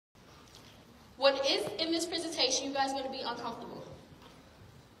What is in this presentation, you guys are going to be uncomfortable.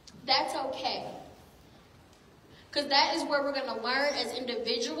 That's okay. Because that is where we're going to learn as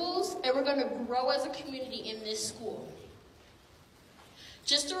individuals and we're going to grow as a community in this school.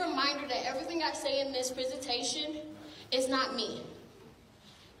 Just a reminder that everything I say in this presentation is not me.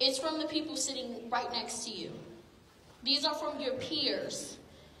 It's from the people sitting right next to you. These are from your peers.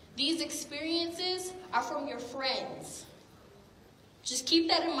 These experiences are from your friends. Just keep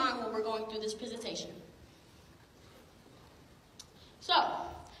that in mind when we're going through this presentation. So,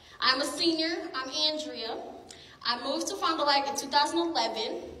 I'm a senior. I'm Andrea. I moved to Fond du Lac in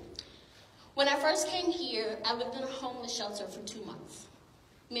 2011. When I first came here, I lived in a homeless shelter for 2 months.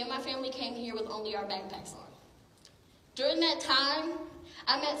 Me and my family came here with only our backpacks on. During that time,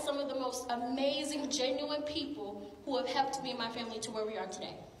 I met some of the most amazing, genuine people who have helped me and my family to where we are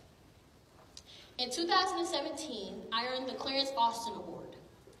today. In 2017, I earned the Clarence Austin Award.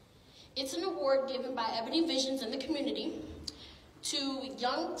 It's an award given by Ebony Visions in the community to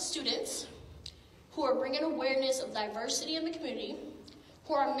young students who are bringing awareness of diversity in the community,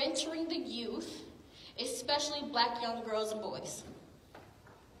 who are mentoring the youth, especially Black young girls and boys.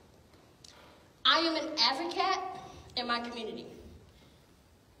 I am an advocate in my community.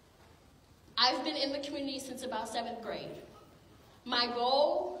 I've been in the community since about 7th grade. My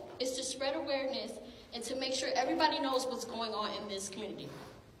goal is to spread awareness and to make sure everybody knows what's going on in this community.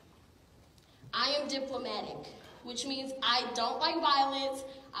 I am diplomatic, which means I don't like violence,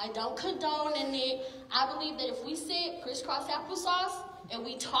 I don't condone in it. I believe that if we sit crisscross applesauce and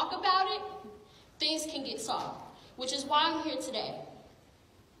we talk about it, things can get solved, which is why I'm here today.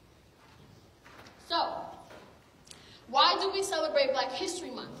 So, why do we celebrate Black History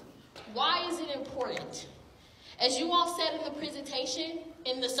Month? Why is it important? As you all said in the presentation,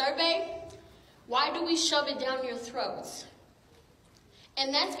 in the survey, why do we shove it down your throats?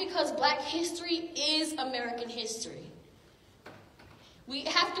 And that's because Black history is American history. We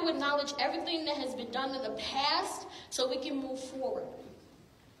have to acknowledge everything that has been done in the past so we can move forward.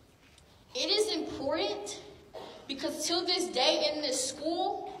 It is important because till this day in this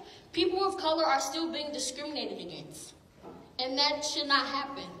school, people of color are still being discriminated against. And that should not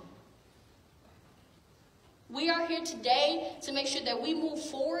happen. We are here today to make sure that we move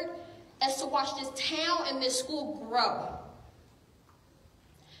forward as to watch this town and this school grow.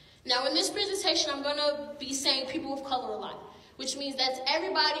 Now, in this presentation, I'm going to be saying people of color a lot, which means that's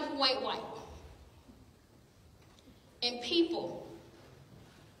everybody who ain't white. And people.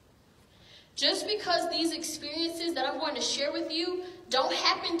 Just because these experiences that I'm going to share with you don't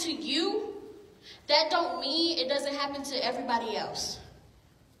happen to you, that don't mean it doesn't happen to everybody else.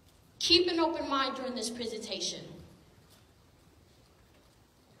 Keep an open mind during this presentation.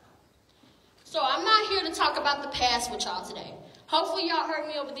 So I'm not here to talk about the past with y'all today. Hopefully y'all heard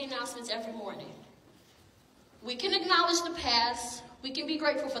me over the announcements every morning. We can acknowledge the past, we can be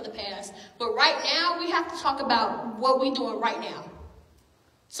grateful for the past, but right now we have to talk about what we're doing right now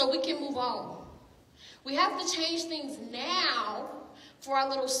so we can move on. We have to change things now for our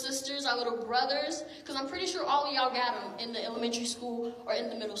little sisters, our little brothers, because I'm pretty sure all of y'all got them in the elementary school or in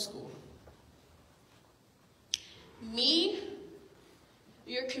the middle school. Me,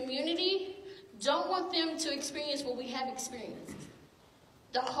 your community, don't want them to experience what we have experienced.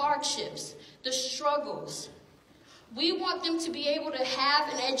 The hardships, the struggles. We want them to be able to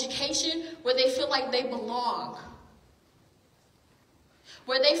have an education where they feel like they belong,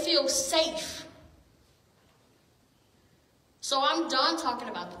 where they feel safe. So I'm done talking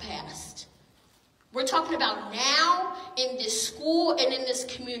about the past. We're talking about now in this school and in this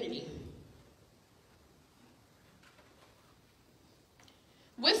community.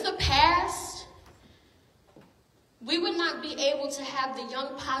 With the past, we would not be able to have the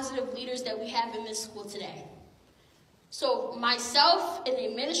young positive leaders that we have in this school today. So myself and the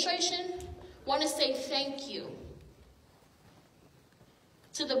administration want to say thank you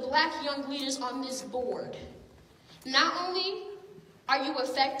to the Black young leaders on this board. Not only are you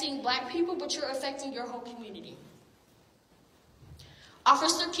affecting Black people, but you're affecting your whole community.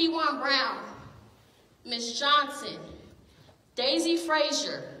 Officer Kewan Brown, Ms. Johnson, Daisy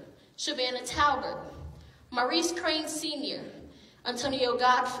Frazier, Ms.Shavana Talbert, Maurice Crane Sr., Antonio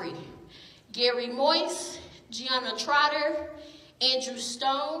Godfrey, Gary Moyce, Gianna Trotter, Andrew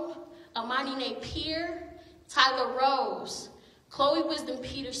Stone, Amani Napier, Tyler Rose, Chloe Wisdom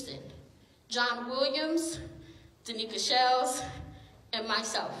Peterson, John Williams, Danica Shells, and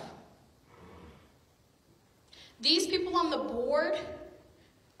myself. These people on the board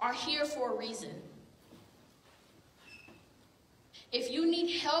are here for a reason. If you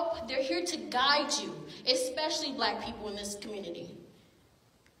need help, they're here to guide you, especially Black people in this community.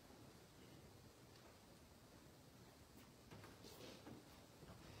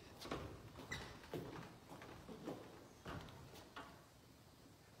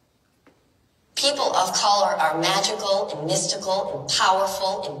 People of color are magical and mystical and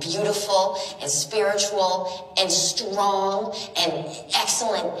powerful and beautiful and spiritual and strong and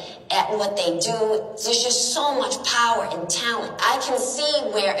excellent at what they do. There's just so much power and talent. I can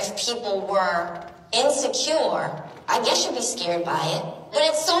see where if people were insecure, I guess you'd be scared by it. But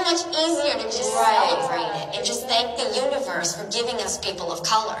it's so much easier to just celebrate it and just thank the universe for giving us people of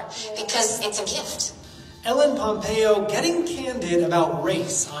color, because it's a gift. Ellen Pompeo getting candid about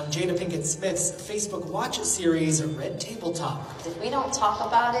race on Jada Pinkett Smith's Facebook Watch series, Red Table Talk. If we don't talk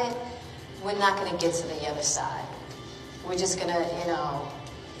about it, we're not going to get to the other side. We're just going to,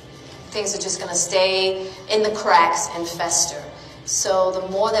 things are just going to stay in the cracks and fester. So the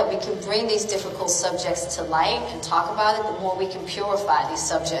more that we can bring these difficult subjects to light and talk about it, the more we can purify these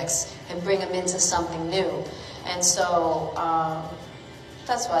subjects and bring them into something new. And so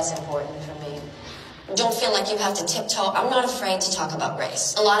that's why it's important for me. Don't feel like you have to tiptoe. I'm not afraid to talk about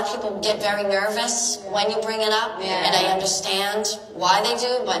race. A lot of people get very nervous when you bring it up, and I understand why they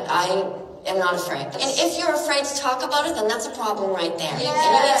do, but I am not afraid. And if you're afraid to talk about it, then that's a problem right there. And you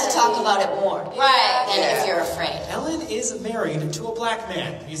need to talk about it more than if you're afraid. Ellen is married to a black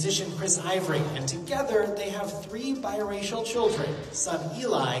man, musician Chris Ivory, and together they have 3 biracial children, son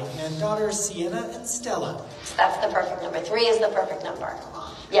Eli and daughters Sienna and Stella. That's the perfect number. 3 is the perfect number.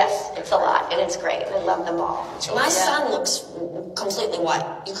 Yes, it's a lot, and it's great. I love them all. My son looks completely white.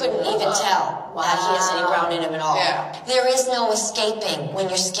 You couldn't even tell that he has any brown in him at all. There is no escaping when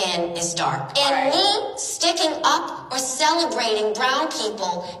your skin is dark. And me sticking up or celebrating brown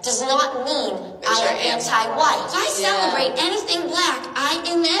people does not mean I am anti-white. If I celebrate anything black, I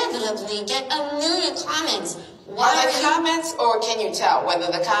inevitably get a million comments. Are they comments, or can you tell whether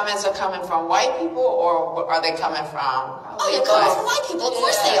the comments are coming from white people or are they coming from? Oh, they're coming from white people. Of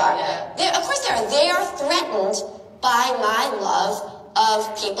course they are. Of course they are. They are threatened by my love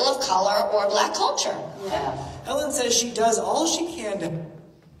of people of color or black culture. Ellen says she does all she can to...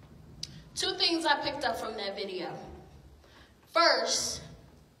 2 things I picked up from that video. First,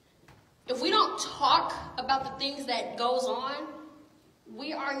 if we don't talk about the things that goes on,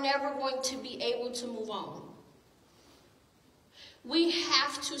 we are never going to be able to move on. We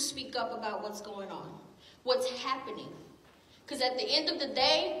have to speak up about what's going on, what's happening. Because at the end of the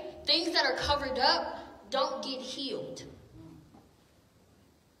day, things that are covered up don't get healed.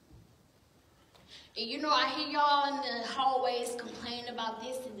 And I hear y'all in the hallways complaining about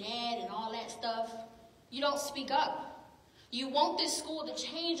this and that and all that stuff. You don't speak up. You want this school to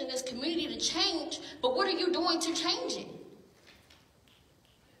change and this community to change, but what are you doing to change it?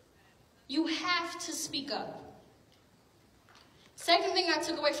 You have to speak up. Second thing I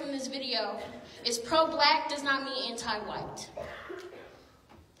took away from this video is pro-black does not mean anti-white.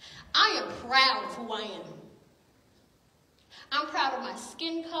 I am proud of who I am. I'm proud of my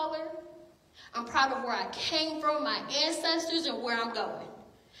skin color. I'm proud of where I came from, my ancestors, and where I'm going.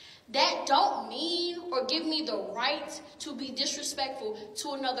 That don't mean or give me the right to be disrespectful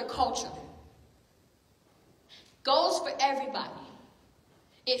to another culture. Goes for everybody.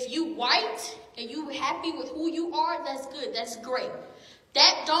 If you white and you happy with who you are, that's good, that's great.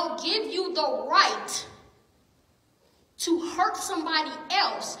 That don't give you the right to hurt somebody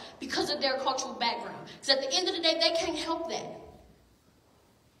else because of their cultural background. Because at the end of the day, they can't help that.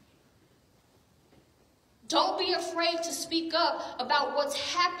 Don't be afraid to speak up about what's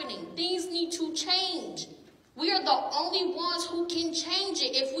happening. Things need to change. We are the only ones who can change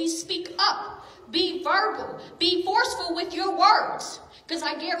it if we speak up. Be verbal. Be forceful with your words. Because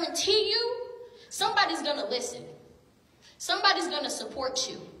I guarantee you, somebody's going to listen. Somebody's going to support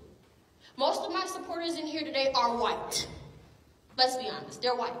you. Most of my supporters in here today are white. Let's be honest,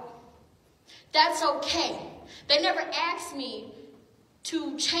 they're white. That's okay. They never asked me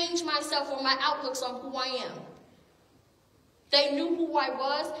to change myself or my outlooks on who I am. They knew who I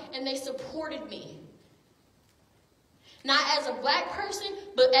was and they supported me. Not as a black person,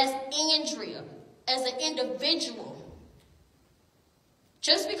 but as Andrea, as an individual.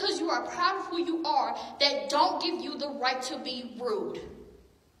 Just because you are proud of who you are, that don't give you the right to be rude.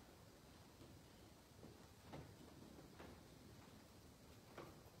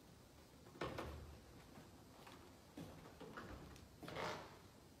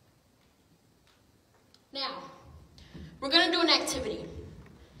 Now, we're going to do an activity.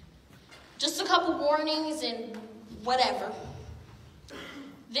 Just a couple warnings and whatever.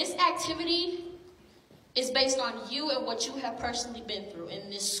 This activity is based on you and what you have personally been through in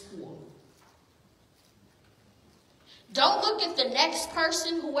this school. Don't look at the next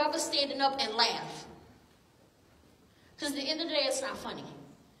person, whoever's standing up, and laugh. Because at the end of the day, it's not funny.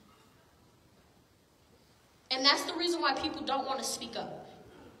 And that's the reason why people don't want to speak up.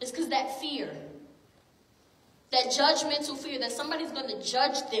 It's because that fear. that judgmental fear that somebody's going to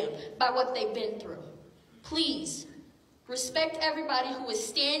judge them by what they've been through. Please, respect everybody who is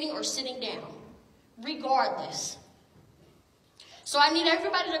standing or sitting down, regardless. So I need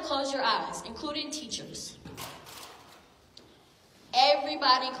everybody to close your eyes, including teachers.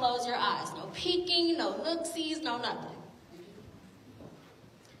 Everybody close your eyes. No peeking, no looksies, no nothing.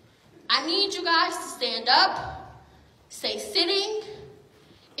 I need you guys to stand up, stay sitting,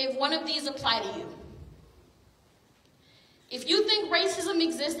 if one of these apply to you. If you think racism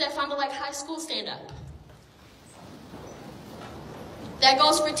exists at Fond du Lac High School, stand up. That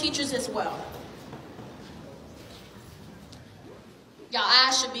goes for teachers as well. Y'all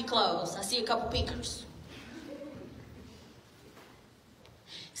eyes should be closed. I see a couple peekers.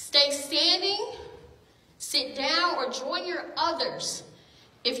 Stay standing, sit down, or join your others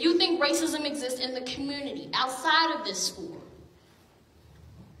if you think racism exists in the community outside of this school.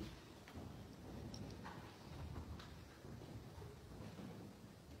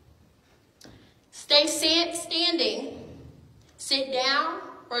 Stay standing, sit down,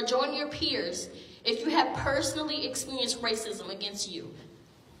 or join your peers if you have personally experienced racism against you.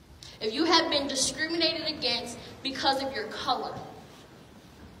 If you have been discriminated against because of your color.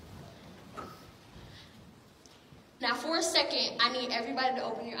 Now, for a second, I need everybody to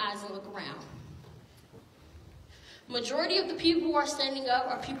open your eyes and look around. Majority of the people who are standing up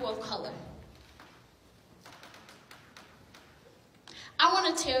are people of color. I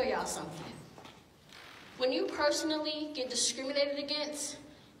want to tell y'all something. When you personally get discriminated against,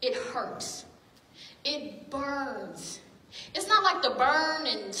 it hurts. It burns. It's not like the burn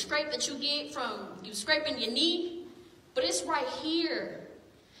and scrape that you get from you scraping your knee, but it's right here.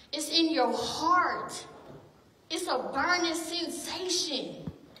 It's in your heart. It's a burning sensation.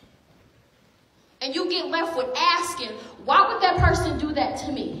 And you get left with asking, why would that person do that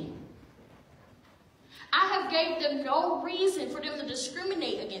to me? I have gave them no reason for them to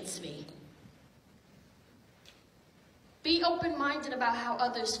discriminate against me. Be open-minded about how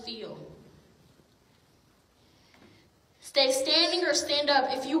others feel. Stay standing or stand up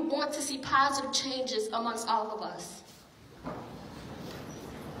if you want to see positive changes amongst all of us.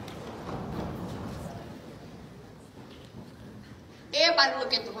 Everybody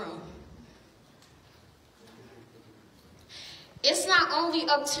look at the room. It's not only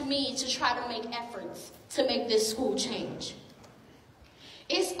up to me to try to make efforts to make this school change.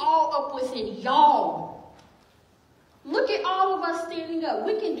 It's all up within y'all. Look at all of us standing up.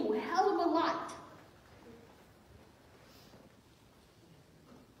 We can do a hell of a lot.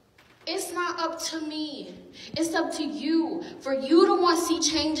 It's not up to me. It's up to you. For you to want to see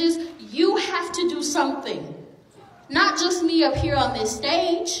changes, you have to do something. Not just me up here on this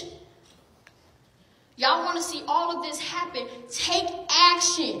stage. Y'all want to see all of this happen. Take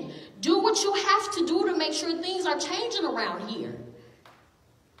action. Do what you have to do to make sure things are changing around here.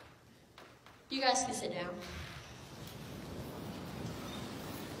 You guys can sit down.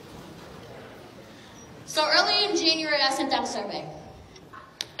 So early in January, I sent out a survey.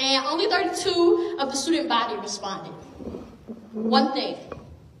 And only 32 of the student body responded. One thing.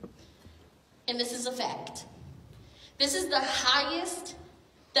 And this is a fact. This is the highest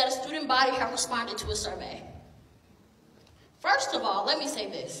that a student body have responded to a survey. First of all, let me say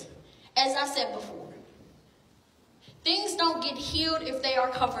this. As I said before, things don't get healed if they are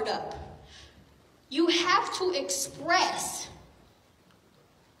covered up. You have to express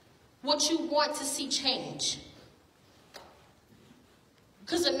what you want to see change.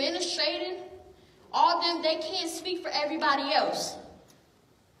 Because administrating, all of them, they can't speak for everybody else.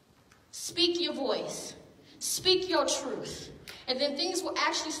 Speak your voice. Speak your truth. And then things will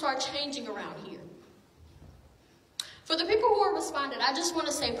actually start changing around here. For the people who have responded, I just want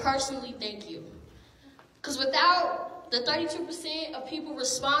to say personally thank you. Because without the 32% of people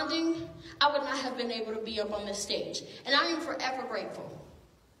responding, I would not have been able to be up on this stage. And I am forever grateful.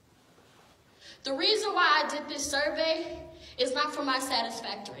 The reason why I did this survey is not for my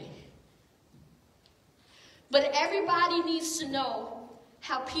satisfactory. But everybody needs to know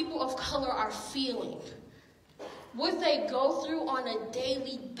how people of color are feeling. What they go through on a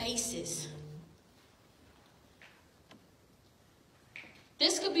daily basis.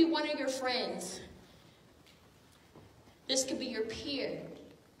 This could be one of your friends. This could be your peer.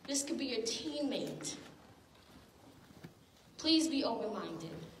 This could be your teammate. Please be open-minded.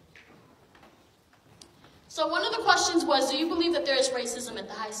 So one of the questions was, do you believe that there is racism at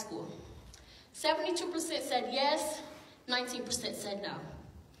the high school? 72% said yes, 19% said no.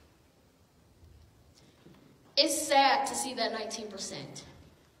 It's sad to see that 19%.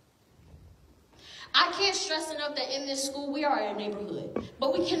 I can't stress enough that in this school we are a neighborhood,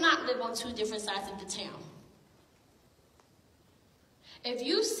 but we cannot live on two different sides of the town. If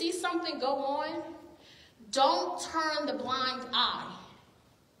you see something go on, don't turn the blind eye.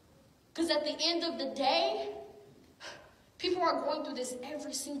 Because at the end of the day, people are going through this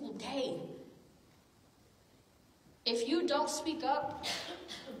every single day. If you don't speak up,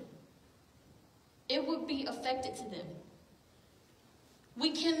 it would be affected to them.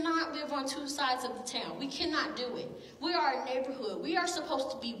 We cannot live on two sides of the town. We cannot do it. We are a neighborhood. We are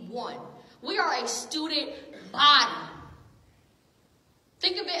supposed to be one. We are a student body.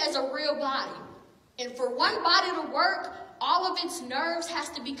 Think of it as a real body. And for one body to work, all of its nerves has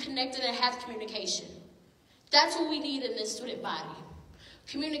to be connected and have communication. That's what we need in this student body.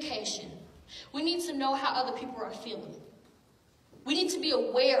 Communication. We need to know how other people are feeling. We need to be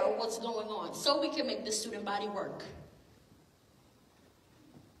aware of what's going on so we can make the student body work.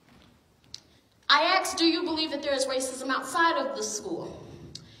 I asked, do you believe that there is racism outside of the school?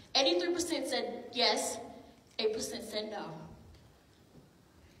 83% said yes, 8% said no.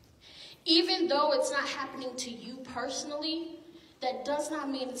 Even though it's not happening to you personally, that does not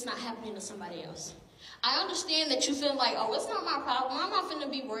mean it's not happening to somebody else. I understand that you feel like, oh, it's not my problem. I'm not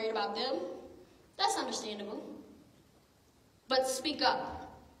finna be worried about them. That's understandable. But speak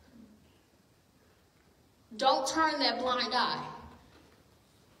up. Don't turn that blind eye.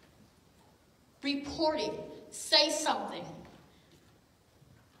 Report it. Say something.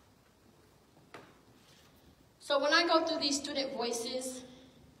 So when I go through these student voices,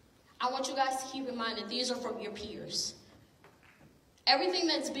 I want you guys to keep in mind that these are from your peers. Everything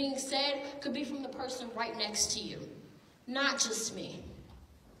that's being said could be from the person right next to you, not just me.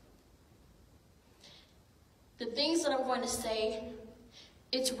 The things that I'm going to say,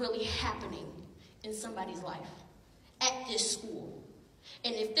 it's really happening in somebody's life at this school.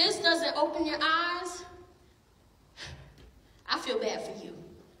 And if this doesn't open your eyes, I feel bad for you.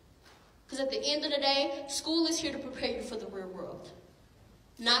 Because at the end of the day, school is here to prepare you for the real world.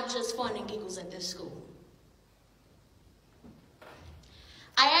 Not just fun and giggles at this school.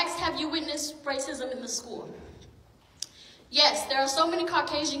 I asked, have you witnessed racism in the school? Yes, there are so many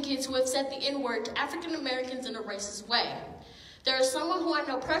Caucasian kids who have said the N-word to African Americans in a racist way. There is someone who I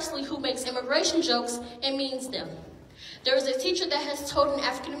know personally who makes immigration jokes and means them. There is a teacher that has told an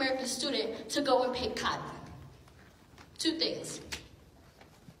African American student to go and pick cotton. 2 things.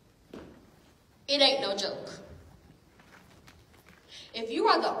 It ain't no joke. If you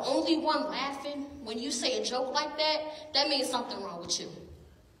are the only one laughing when you say a joke like that, that means something wrong with you.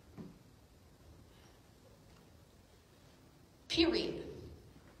 Period.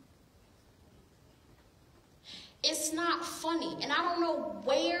 It's not funny. And I don't know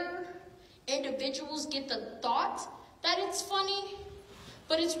where individuals get the thought that it's funny,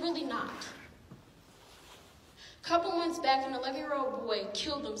 but it's really not. A couple months back, an 11-year-old boy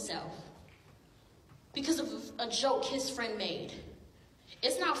killed himself because of a joke his friend made.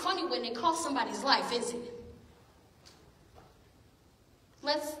 It's not funny when it costs somebody's life, is it?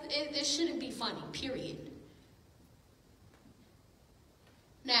 It shouldn't be funny, period.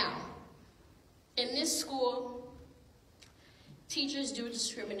 Now, in this school, teachers do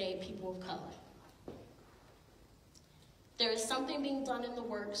discriminate people of color. There is something being done in the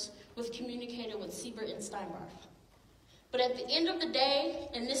works with communicating with Siebert and Steinbarth. But at the end of the day,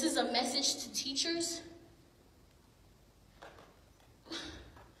 and this is a message to teachers,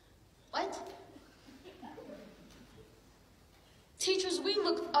 what? Teachers, we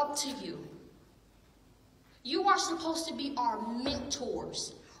look up to you. You are supposed to be our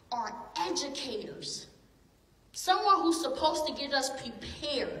mentors, our educators, someone who's supposed to get us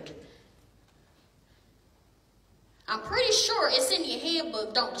prepared. I'm pretty sure it's in your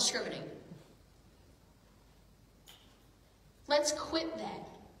handbook, don't discriminate. Let's quit that.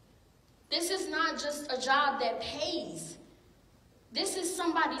 This is not just a job that pays. This is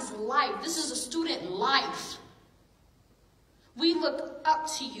somebody's life. This is a student life. We look up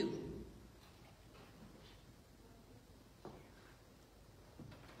to you.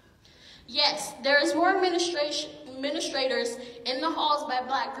 Yes, there is more administrators in the halls by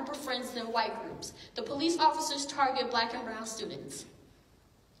black group of friends than white groups. The police officers target black and brown students.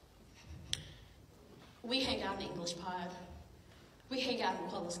 We hang out in the English pod. We hang out in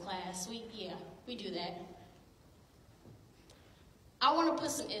Paula's class. We do that. I want to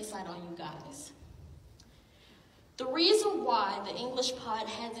put some insight on you guys. The reason why the English pod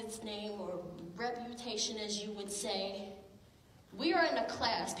has its name or reputation, as you would say, we are in a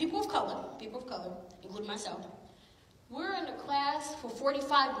class, people of color, including myself, we're in a class for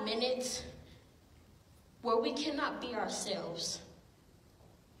 45 minutes where we cannot be ourselves.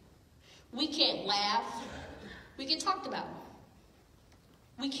 We can't laugh. We get talked about.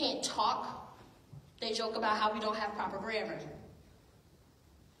 We can't talk. They joke about how we don't have proper grammar.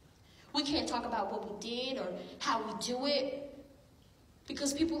 can't talk about what we did or how we do it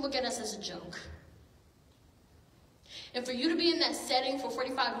because people look at us as a joke. And for you to be in that setting for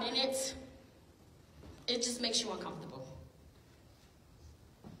 45 minutes, it just makes you uncomfortable.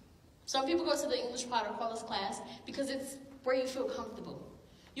 Some people go to the English Pot or Qualis class because it's where you feel comfortable.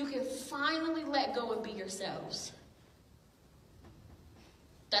 You can finally let go and be yourselves.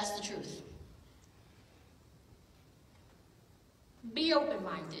 That's the truth. Be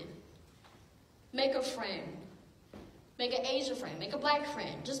open-minded. Make a friend. Make an Asian friend. Make a black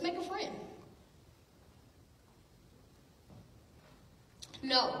friend. Just make a friend.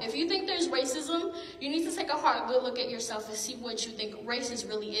 No, if you think there's racism, you need to take a hard, good look at yourself and see what you think racist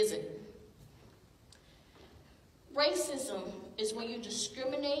really isn't. Racism is when you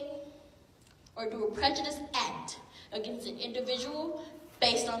discriminate or do a prejudice act against an individual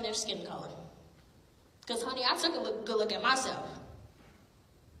based on their skin color. Because, honey, I took a good look at myself.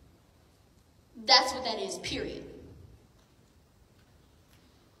 That's what that is, period.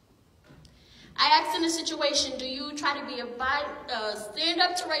 I asked in a situation, do you try to be stand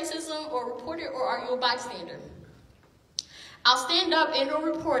up to racism or report it, or are you a bystander? I'll stand up and or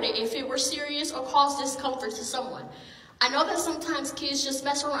report it if it were serious or caused discomfort to someone. I know that sometimes kids just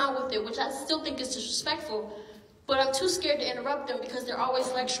mess around with it, which I still think is disrespectful, but I'm too scared to interrupt them because they're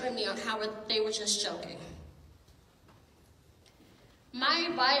always lecturing me on how they were just joking. My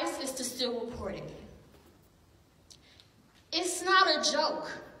advice is to still report it. It's not a joke.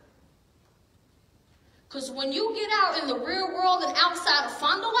 Because when you get out in the real world and outside of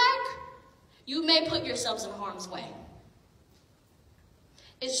Fond du Lac, you may put yourselves in harm's way.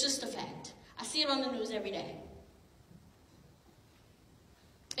 It's just a fact. I see it on the news every day.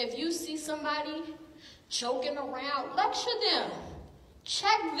 If you see somebody joking around, lecture them.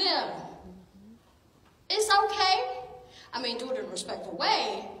 Check them. It's okay. I mean, do it in a respectful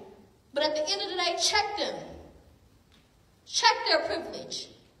way, but at the end of the day, check them. Check their privilege.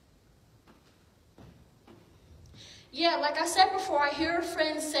 Yeah, like I said before, I hear a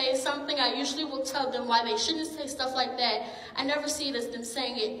friend say something, I usually will tell them why they shouldn't say stuff like that. I never see it as them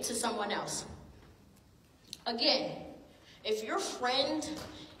saying it to someone else. Again, if your friend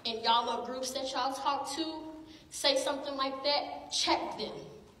and y'all are groups that y'all talk to say something like that, check them.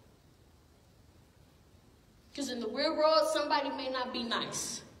 Because in the real world, somebody may not be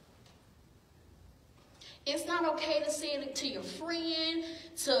nice. It's not okay to say it to your friend,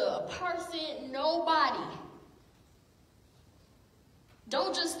 to a person, nobody.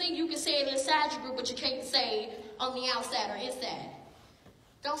 Don't just think you can say it inside your group, but you can't say on the outside or inside.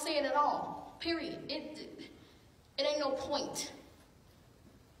 Don't say it at all, period. It ain't no point.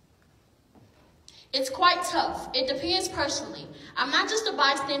 It's quite tough. It depends personally. I'm not just a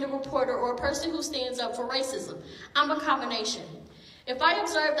bystander reporter or a person who stands up for racism. I'm a combination. If I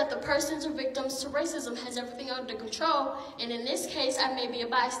observe that the persons or victims to racism has everything under control, and in this case, I may be a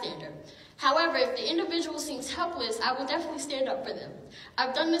bystander. However, if the individual seems helpless, I will definitely stand up for them.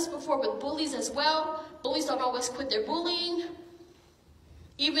 I've done this before with bullies as well. Bullies don't always quit their bullying.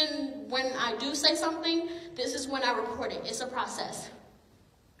 Even when I do say something, this is when I report it. It's a process.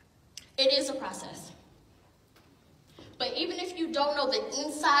 It is a process. But even if you don't know the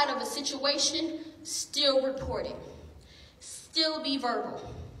inside of a situation, still report it. Still be verbal.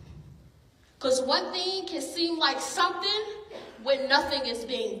 Because one thing can seem like something when nothing is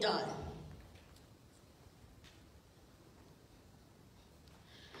being done.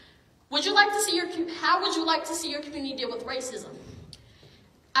 How would you like to see your community deal with racism?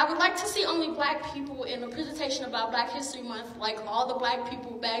 I would like to see only black people in a presentation about Black History Month, like all the black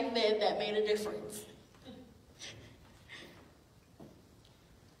people back then that made a difference.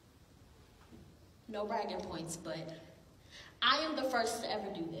 No bragging points, but I am the first to ever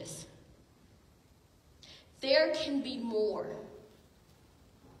do this. There can be more.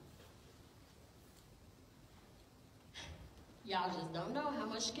 Y'all just don't know how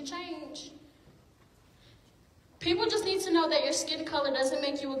much can change. People just need to know that your skin color doesn't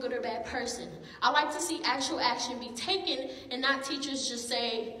make you a good or bad person. I like to see actual action be taken and not teachers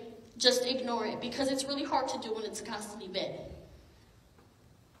just ignore it, because it's really hard to do when it's a constant event.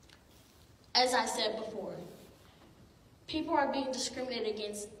 As I said before, people are being discriminated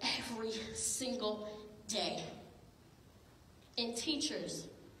against every single day. And teachers,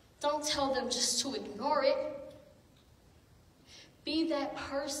 don't tell them just to ignore it. Be that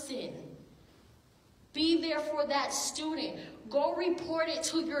person. Be there for that student. Go report it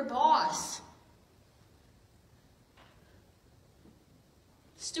to your boss.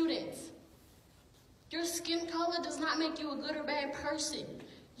 Students, your skin color does not make you a good or bad person.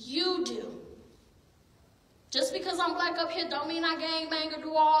 You do. Just because I'm black up here don't mean I gangbang or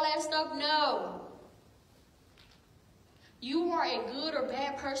do all that stuff. No. You are a good or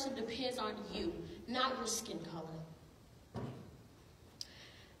bad person depends on you, not your skin color.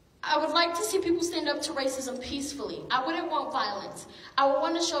 I would like to see people stand up to racism peacefully. I wouldn't want violence. I would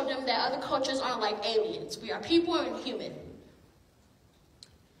want to show them that other cultures aren't like aliens. We are people and human.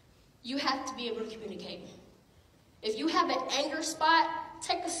 You have to be able to communicate. If you have an anger spot,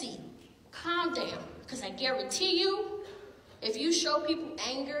 take a seat. Calm down. Because I guarantee you, if you show people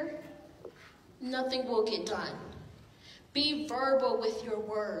anger, nothing will get done. Be verbal with your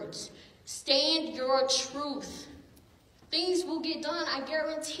words. Stand your truth. Things will get done, I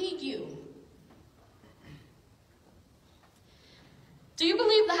guarantee you. Do you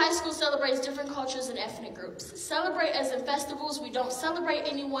believe the high school celebrates different cultures and ethnic groups? Celebrate as in festivals. We don't celebrate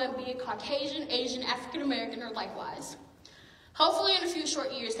anyone, be it Caucasian, Asian, African American, or likewise. Hopefully in a few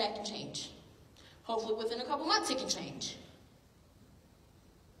short years that can change. Hopefully within a couple months it can change.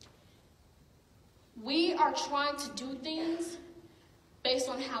 We are trying to do things based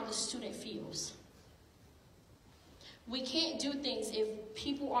on how the student feels. We can't do things if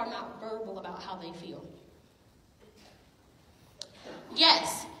people are not verbal about how they feel.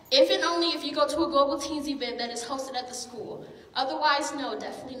 Yes, if and only if you go to a Global Teens event that is hosted at the school. Otherwise, no,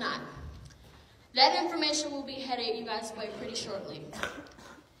 definitely not. That information will be headed you guys' way pretty shortly.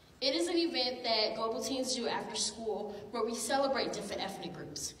 It is an event that Global Teens do after school where we celebrate different ethnic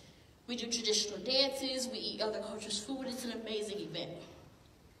groups. We do traditional dances, we eat other cultures' food. It's an amazing event.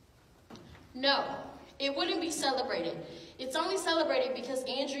 No, it wouldn't be celebrated. It's only celebrated because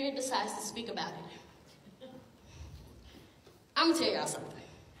Andrea decides to speak about it. I'm gonna tell y'all something.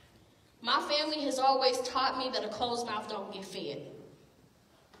 My family has always taught me that a closed mouth don't get fed.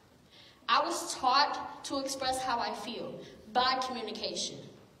 I was taught to express how I feel by communication.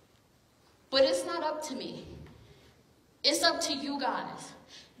 But it's not up to me. It's up to you guys.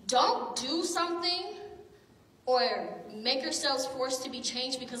 Don't do something or make yourselves forced to be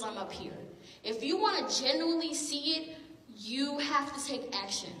changed because I'm up here. If you want to genuinely see it, you have to take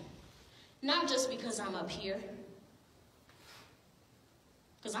action. Not just because I'm up here.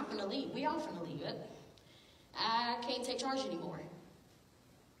 Because I'm finna leave. We all finna leave it. I can't take charge anymore.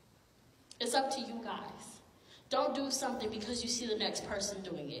 It's up to you guys. Don't do something because you see the next person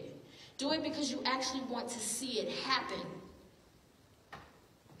doing it. Do it because you actually want to see it happen.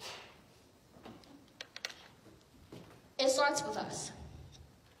 It starts with us.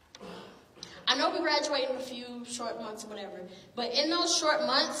 I know we graduate in a few short months or whatever, but in those short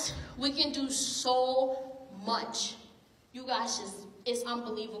months, we can do so much. You guys it's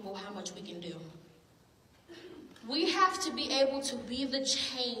unbelievable how much we can do. We have to be able to be the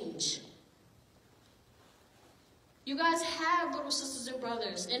change. You guys have little sisters and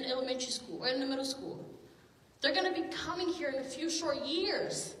brothers in elementary school or in the middle school. They're going to be coming here in a few short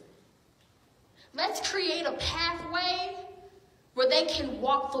years. Let's create a pathway where they can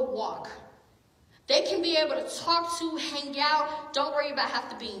walk the walk. They can be able to talk to, hang out, don't worry about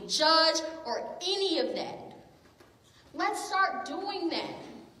having to be judged or any of that. Let's start doing that.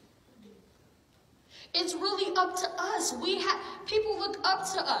 It's really up to us. People look up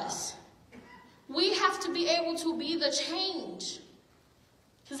to us. We have to be able to be the change.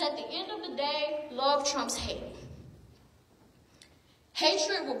 Because at the end of the day, love trumps hate.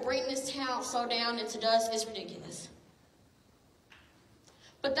 Hatred will bring this town so down into dust, it's ridiculous.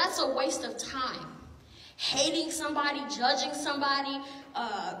 But that's a waste of time. Hating somebody, judging somebody,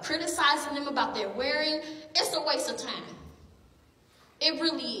 criticizing them about their wearing, it's a waste of time. It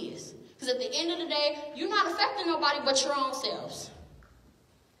really is. Because at the end of the day, you're not affecting nobody but your own selves.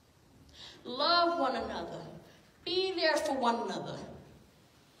 Love one another. Be there for one another.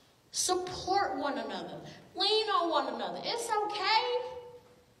 Support one another. Lean on one another. It's okay.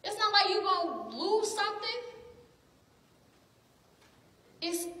 It's not like you're going to lose something.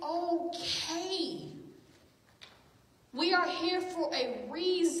 It's okay. We are here for a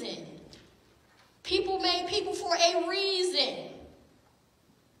reason. People made people for a reason.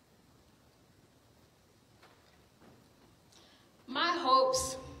 My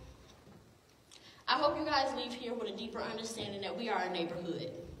hopes, I hope you guys leave here with a deeper understanding that we are a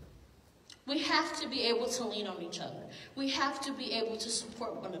neighborhood. We have to be able to lean on each other. We have to be able to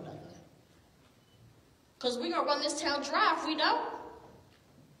support one another. Because we're going to run this town dry if we don't.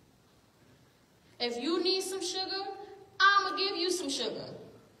 If you need some sugar, I'm going to give you some sugar.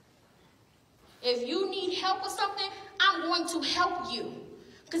 If you need help with something, I'm going to help you.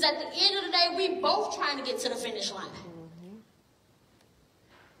 Because at the end of the day, we both trying to get to the finish line.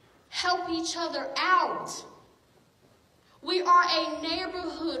 Help each other out. We are a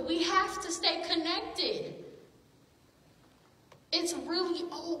neighborhood. We have to stay connected. It's really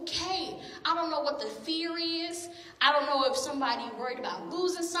okay. I don't know what the fear is. I don't know if somebody worried about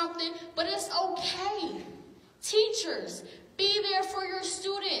losing something, but it's okay. Teachers, be there for your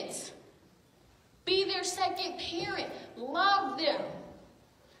students. Be their second parent. Love them.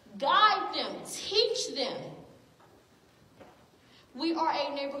 Guide them. Teach them. We are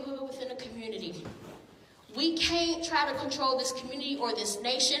a neighborhood within a community. We can't try to control this community or this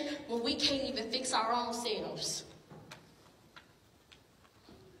nation when we can't even fix our own selves.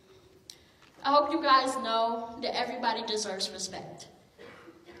 I hope you guys know that everybody deserves respect.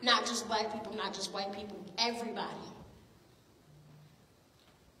 Not just black people, not just white people, everybody.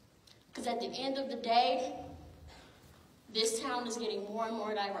 Because at the end of the day, this town is getting more and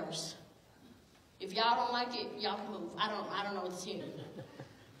more diverse. If y'all don't like it, y'all can move. I don't know what to tell you.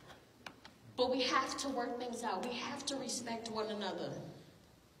 But we have to work things out. We have to respect one another.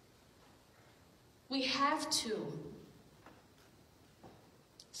 We have to.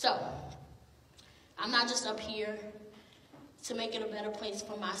 So, I'm not just up here to make it a better place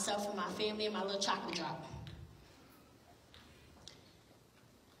for myself and my family and my little chocolate drop.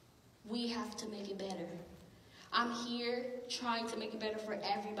 We have to make it better. I'm here trying to make it better for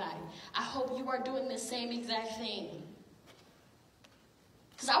everybody. I hope you are doing the same exact thing.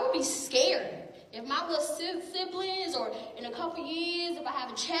 Because I would be scared if my little siblings, or in a couple years, if I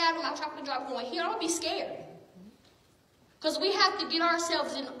have a child and my chocolate drop going here, I would be scared. Because we have to get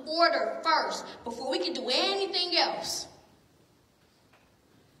ourselves in order first before we can do anything else.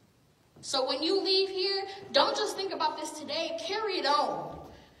 So when you leave here, don't just think about this today. Carry it on.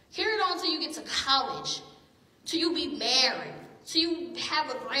 Carry it on till you get to college, till you be married, till you have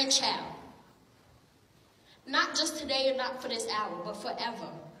a grandchild. Not just today and not for this hour, but forever.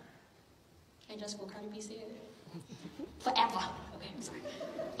 Ain't that's what Cardi B said? Forever. Okay, I'm sorry.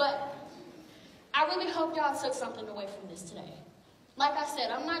 But I really hope y'all took something away from this today. Like I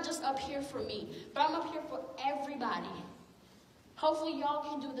said, I'm not just up here for me, but I'm up here for everybody. Hopefully y'all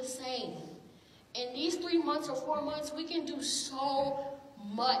can do the same. In these 3 months or 4 months, we can do so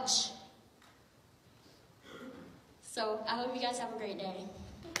much. So I hope you guys have a great day.